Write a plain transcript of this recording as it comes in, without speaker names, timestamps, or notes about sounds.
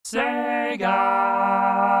Segadrunk.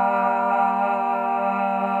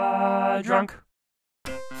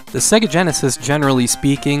 The Sega Genesis, generally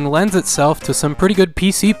speaking, lends itself to some pretty good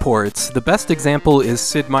PC ports. The best example is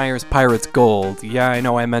Sid Meier's Pirates Gold. Yeah, I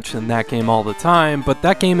know I mention that game all the time, but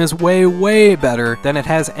that game is way better than it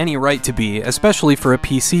has any right to be, especially for a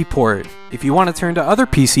PC port. If you want to turn to other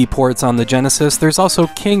PC ports on the Genesis, there's also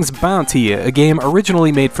King's Bounty, a game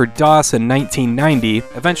originally made for DOS in 1990,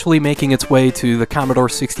 eventually making its way to the Commodore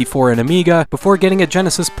 64 and Amiga, before getting a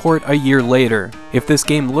Genesis port a year later. If this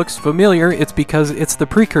game looks familiar, it's because it's the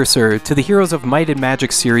precursor to the Heroes of Might and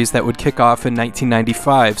Magic series that would kick off in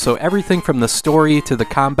 1995, so everything from the story to the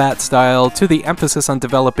combat style to the emphasis on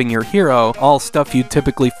developing your hero, all stuff you'd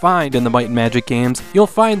typically find in the Might and Magic games, you'll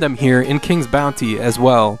find them here in King's Bounty as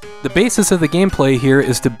well. The basis of the gameplay here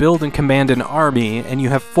is to build and command an army, and you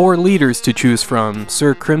have 4 leaders to choose from: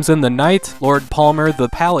 Sir Crimson the Knight, Lord Palmer the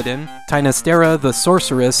Paladin, Tynastera the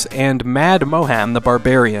Sorceress, and Mad Moham the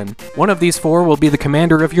Barbarian. One of these 4 will be the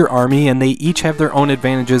commander of your army, and they each have their own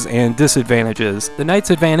advantages and disadvantages. The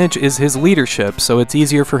Knight's advantage is his leadership, so it's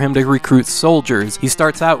easier for him to recruit soldiers. He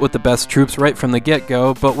starts out with the best troops right from the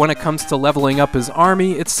get-go, but when it comes to leveling up his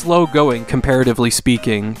army, it's slow going, comparatively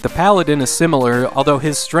speaking. The Paladin is similar, although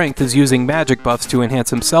his strength is using magic buffs to enhance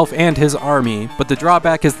himself and his army, but the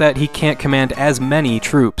drawback is that he can't command as many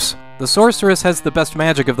troops. The Sorceress has the best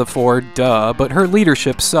magic of the 4, duh, but her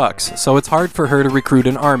leadership sucks, so it's hard for her to recruit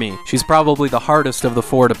an army. She's probably the hardest of the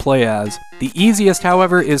 4 to play as. The easiest,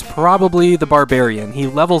 however, is probably the Barbarian. He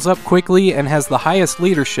levels up quickly and has the highest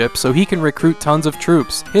leadership, so he can recruit tons of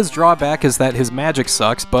troops. His drawback is that his magic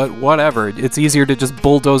sucks, but whatever, it's easier to just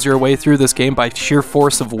bulldoze your way through this game by sheer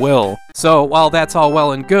force of will. So, while that's all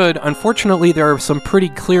well and good, unfortunately there are some pretty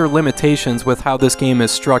clear limitations with how this game is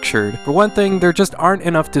structured. For one thing, there just aren't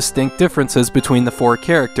enough distinct differences between the 4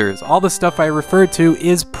 characters. All the stuff I referred to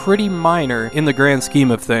is pretty minor in the grand scheme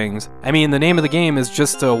of things. I mean, the name of the game is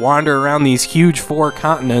just to wander around these huge 4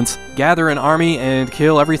 continents, gather an army, and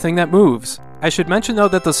kill everything that moves. I should mention though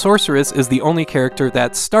that the Sorceress is the only character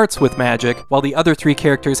that starts with magic, while the other 3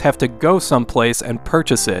 characters have to go someplace and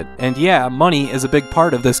purchase it. And yeah, money is a big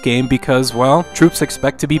part of this game because, well, troops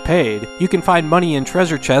expect to be paid. You can find money in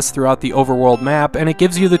treasure chests throughout the overworld map, and it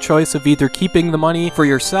gives you the choice of either keeping the money for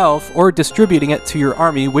yourself or distributing it to your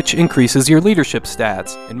army, which increases your leadership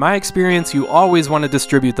stats. In my experience, you always want to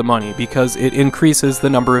distribute the money because it increases the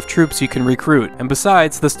number of troops you can recruit. And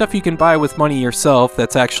besides, the stuff you can buy with money yourself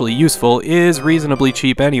that's actually useful is reasonably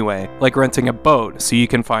cheap anyway, like renting a boat, so you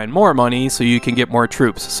can find more money so you can get more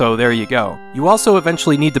troops, so there you go. You also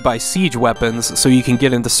eventually need to buy siege weapons so you can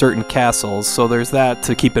get into certain castles, so there's that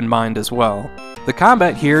to keep in mind as well. The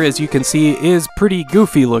combat here, as you can see, is pretty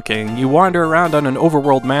goofy looking. You wander around on an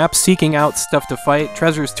overworld map, seeking out stuff to fight,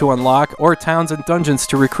 treasures to unlock, or towns and dungeons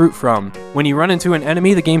to recruit from. When you run into an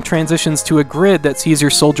enemy, the game transitions to a grid that sees your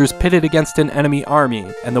soldiers pitted against an enemy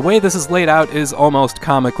army, and the way this is laid out is almost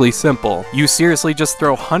comically simple. You seriously just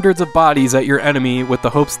throw hundreds of bodies at your enemy with the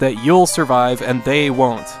hopes that you'll survive and they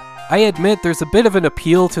won't. I admit there's a bit of an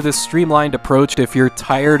appeal to this streamlined approach if you're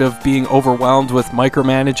tired of being overwhelmed with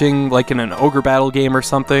micromanaging like in an ogre battle game or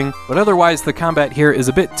something, but otherwise the combat here is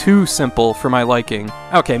a bit too simple for my liking.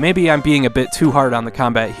 Okay, maybe I'm being a bit too hard on the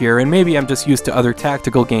combat here, and maybe I'm just used to other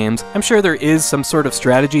tactical games. I'm sure there is some sort of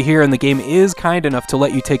strategy here, and the game is kind enough to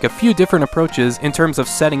let you take a few different approaches in terms of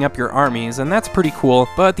setting up your armies, and that's pretty cool,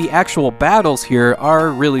 but the actual battles here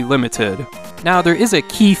are really limited. Now, there is a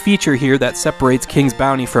key feature here that separates King's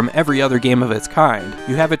Bounty from every other game of its kind.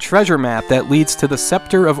 You have a treasure map that leads to the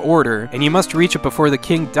Scepter of Order, and you must reach it before the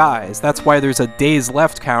king dies. That's why there's a days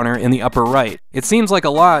left counter in the upper right. It seems like a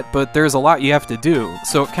lot, but there's a lot you have to do,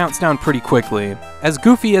 so it counts down pretty quickly. As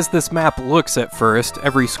goofy as this map looks at first,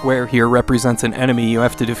 every square here represents an enemy you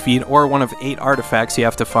have to defeat or one of 8 artifacts you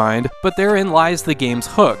have to find, but therein lies the game's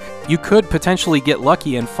hook. You could potentially get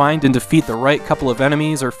lucky and find and defeat the right couple of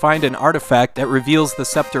enemies, or find an artifact that reveals the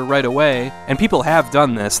scepter right away, and people have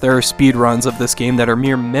done this. There are speedruns of this game that are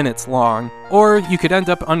mere minutes long. Or you could end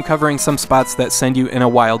up uncovering some spots that send you in a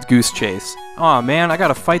wild goose chase. Aw man, I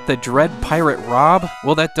gotta fight the dread pirate Rob?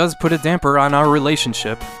 Well, that does put a damper on our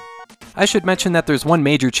relationship. I should mention that there's one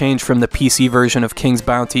major change from the PC version of King's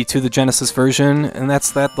Bounty to the Genesis version, and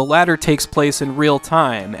that's that the latter takes place in real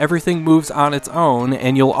time. Everything moves on its own,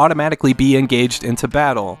 and you'll automatically be engaged into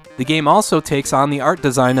battle. The game also takes on the art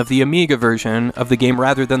design of the Amiga version of the game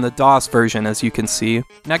rather than the DOS version, as you can see.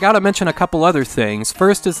 And I gotta mention a couple other things.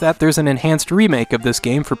 First is that there's an enhanced remake of this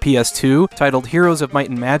game for PS2, titled Heroes of Might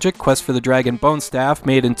and Magic: Quest for the Dragon Bone Staff,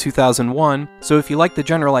 made in 2001. So if you like the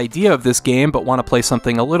general idea of this game, but want to play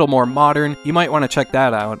something a little more modern modern, you might want to check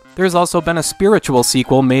that out. There's also been a spiritual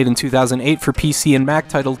sequel made in 2008 for PC and Mac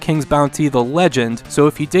titled King's Bounty: The Legend, so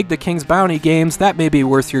if you dig the King's Bounty games, that may be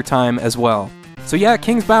worth your time as well. So yeah,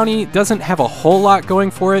 King's Bounty doesn't have a whole lot going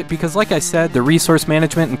for it because, like I said, the resource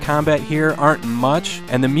management and combat here aren't much,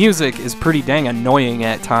 and the music is pretty dang annoying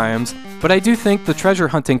at times. But I do think the treasure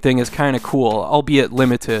hunting thing is kinda cool, albeit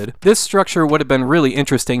limited. This structure would have been really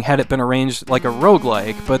interesting had it been arranged like a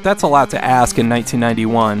roguelike, but that's a lot to ask in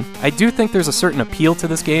 1991. I do think there's a certain appeal to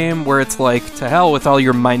this game where it's like, to hell with all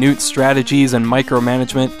your minute strategies and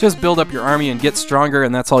micromanagement, just build up your army and get stronger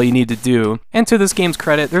and that's all you need to do. And to this game's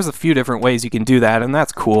credit, there's a few different ways you can do that, and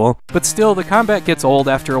that's cool. But still, the combat gets old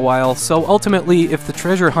after a while, so ultimately, if the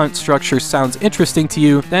treasure hunt structure sounds interesting to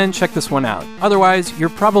you, then check this one out. Otherwise, you're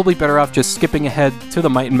probably better off just skipping ahead to the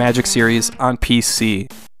Might and Magic series on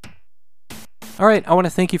PC. Alright, I want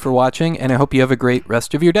to thank you for watching, and I hope you have a great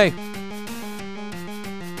rest of your day.